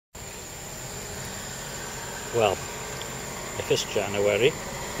Well, if it's January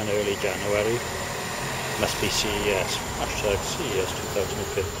and early January, must be CES. Hashtag CES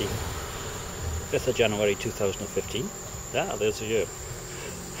 2015. 5th of January 2015. Yeah, there's a year.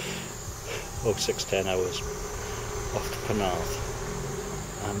 Oh, 6-10 hours off to Penarth.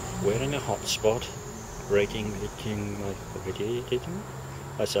 I'm wearing a hotspot, radiating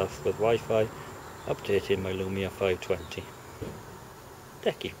myself with Wi-Fi, updating my Lumia 520.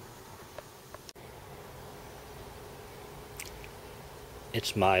 Decky.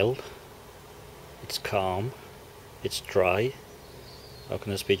 It's mild, it's calm, it's dry. How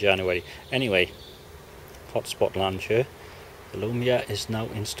can this be January? Anyway, hotspot launch here. The Lumia is now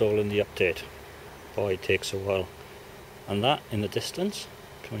installing the update. Boy, it takes a while. And that in the distance,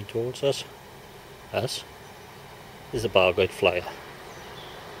 coming towards us, is a Barguide Flyer.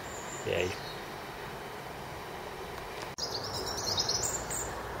 Yay.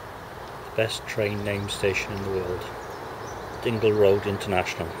 The best train name station in the world. Dingle Road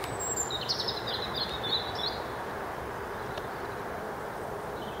International.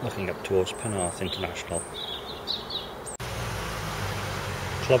 Looking up towards Penarth International.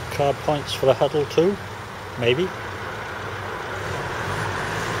 Club card points for the huddle too? Maybe?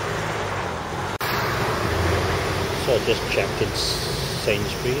 So I just checked in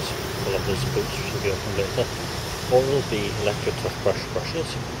Sainsbury's. All of those boots should be open later. Oral-B electric toothbrush brushes.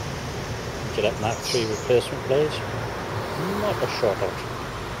 Gillette Mac 3 replacement blades. Not a shot out.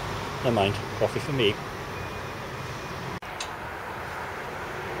 Never mind, coffee for me.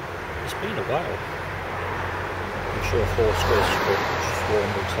 It's been a while. I'm sure Foursquare Swarm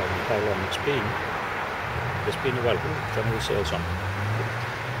will tell me how long it's been. It's been a while. Ooh, January sales on.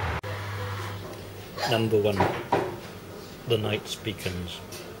 Number 1, the Knight's Beacons.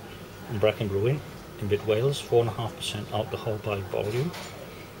 In Brecon Brewing, in Mid Wales, 4.5% alcohol by volume.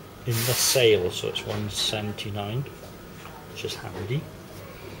 In the sale, so it's 179, which is handy.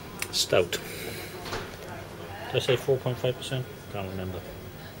 Stout. Did I say 4.5%? Can't remember.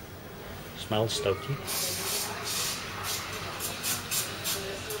 Smells stouty.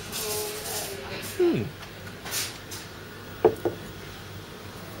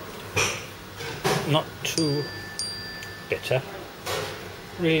 Not too bitter.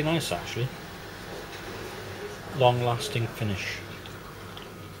 Really nice actually. Long lasting finish.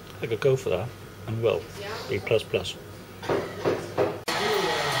 I could go for that and will. A++.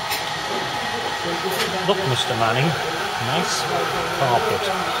 Look, Mr. Manning. Nice carpet.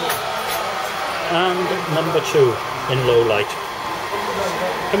 And number 2 in low light.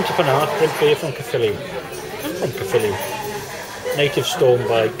 Come to Penarth, drink beer from Caerphilly. I'm from Caerphilly. Native Storm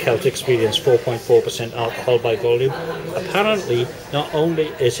by Celtic Experience, 4.4% alcohol by volume. Apparently, not only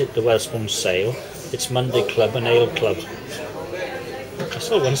is it the Wetherspoon sale, it's Monday Club and Ale Club. It's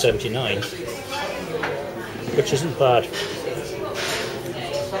still 179, which isn't bad.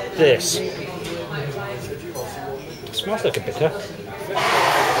 This smells like a bitter.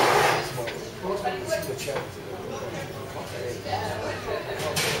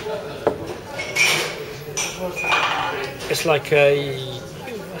 It's like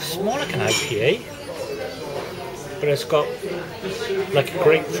it's more like an IPA, but it's got like a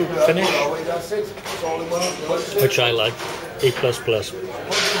grapefruit finish, which I like. A++.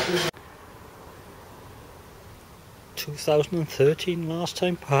 2013 last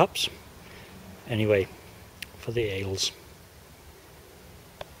time, perhaps. Anyway, for the ales.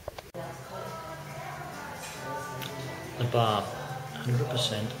 The bar,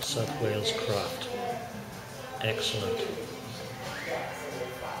 100% South Wales craft. Excellent.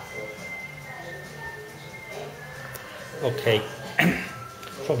 Okay,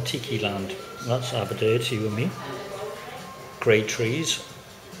 from Tiki Land, that's Aberdare to you and me. Grey trees,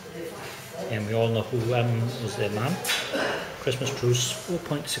 and we all know who is their man. Christmas Truce,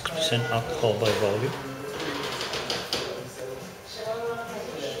 4.6% alcohol by volume.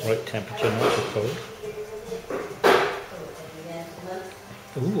 Right temperature, not too cold.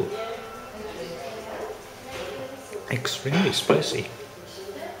 Ooh. Extremely spicy.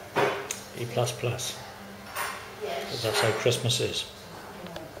 A++. That's how Christmas is.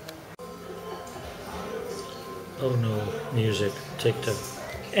 Oh no, music, take two.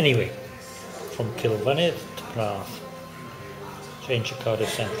 Anyway, from Kilvanny to Penarth. Change to Cardiff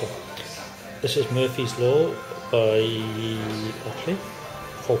Central. This is Murphy's Law by Otley.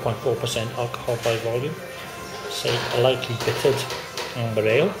 4.4% alcohol by volume. Say a lightly bittered amber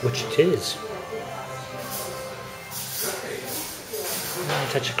ale, which it is.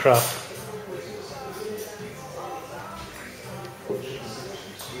 A touch of craft.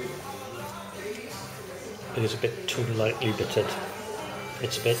 It is a bit too lightly bittered.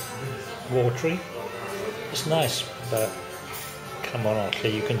 It's a bit watery. It's nice, but come on,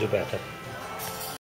 Ashley, you can do better.